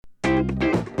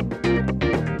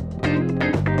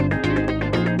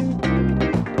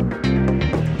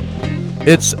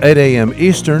It's 8 a.m.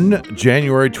 Eastern,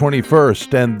 January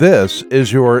 21st, and this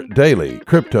is your daily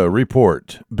crypto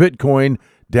report. Bitcoin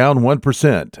down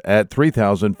 1% at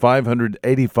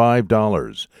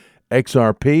 $3,585.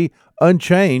 XRP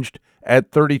unchanged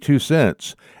at 32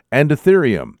 cents. And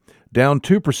Ethereum down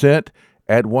 2%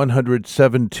 at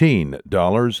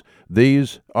 $117.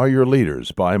 These are your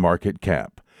leaders by market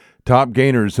cap. Top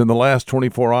gainers in the last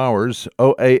 24 hours,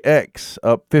 OAX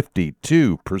up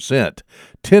 52%,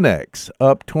 10X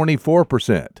up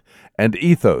 24%, and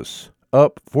Ethos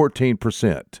up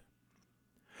 14%.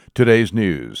 Today's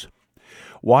news.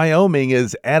 Wyoming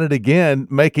is at it again,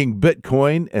 making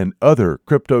Bitcoin and other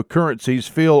cryptocurrencies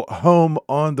feel home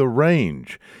on the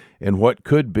range in what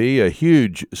could be a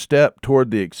huge step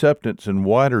toward the acceptance and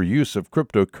wider use of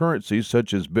cryptocurrencies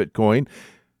such as Bitcoin.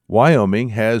 Wyoming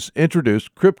has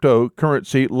introduced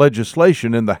cryptocurrency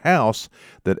legislation in the House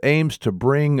that aims to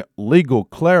bring legal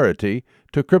clarity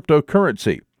to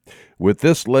cryptocurrency. With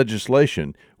this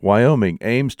legislation, Wyoming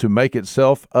aims to make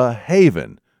itself a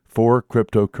haven for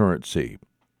cryptocurrency.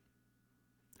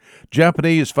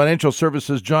 Japanese financial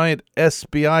services giant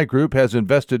SBI Group has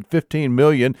invested $15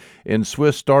 million in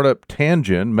Swiss startup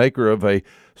Tangen, maker of a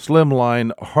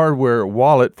slimline hardware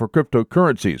wallet for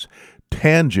cryptocurrencies.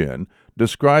 Tangen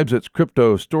describes its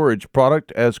crypto storage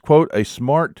product as, quote, a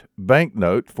smart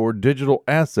banknote for digital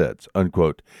assets,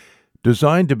 unquote.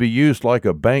 Designed to be used like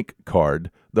a bank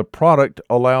card, the product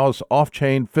allows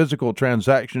off-chain physical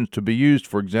transactions to be used,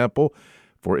 for example,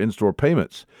 for in-store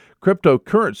payments.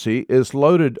 Cryptocurrency is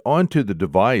loaded onto the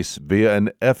device via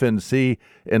an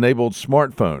FNC-enabled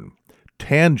smartphone.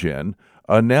 Tangen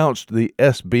announced the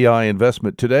SBI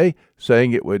investment today,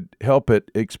 saying it would help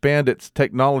it expand its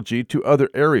technology to other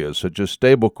areas such as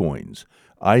stablecoins,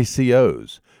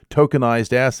 ICOs,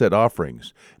 tokenized asset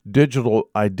offerings, digital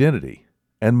identity,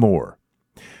 and more.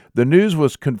 The news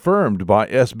was confirmed by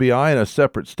SBI in a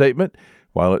separate statement.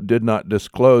 While it did not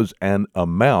disclose an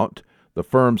amount, the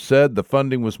firm said the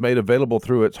funding was made available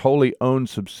through its wholly owned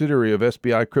subsidiary of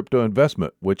SBI Crypto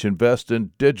Investment, which invests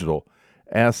in digital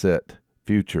asset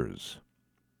futures.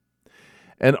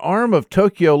 An arm of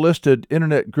Tokyo-listed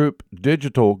internet group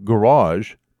Digital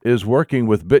Garage is working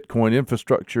with Bitcoin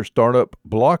infrastructure startup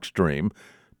Blockstream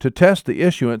to test the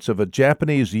issuance of a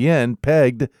Japanese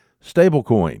yen-pegged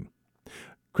stablecoin.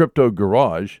 Crypto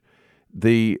Garage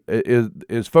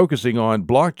is focusing on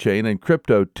blockchain and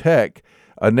crypto tech.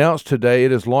 Announced today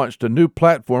it has launched a new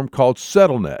platform called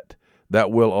SettleNet that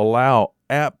will allow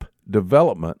app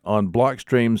development on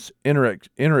Blockstream's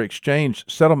inter-exchange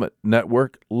settlement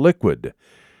network, Liquid.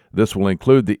 This will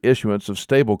include the issuance of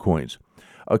stablecoins.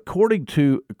 According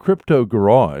to Crypto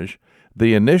Garage,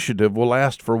 the initiative will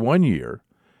last for 1 year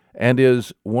and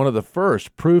is one of the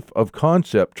first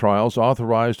proof-of-concept trials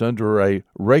authorized under a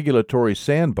regulatory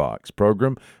sandbox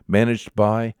program managed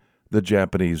by the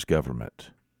Japanese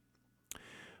government.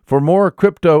 For more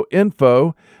crypto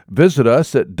info, visit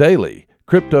us at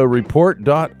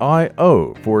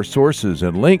dailycryptoreport.io for sources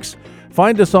and links.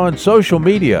 Find us on social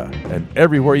media and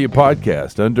everywhere you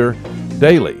podcast under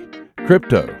Daily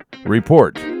Crypto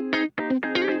Report.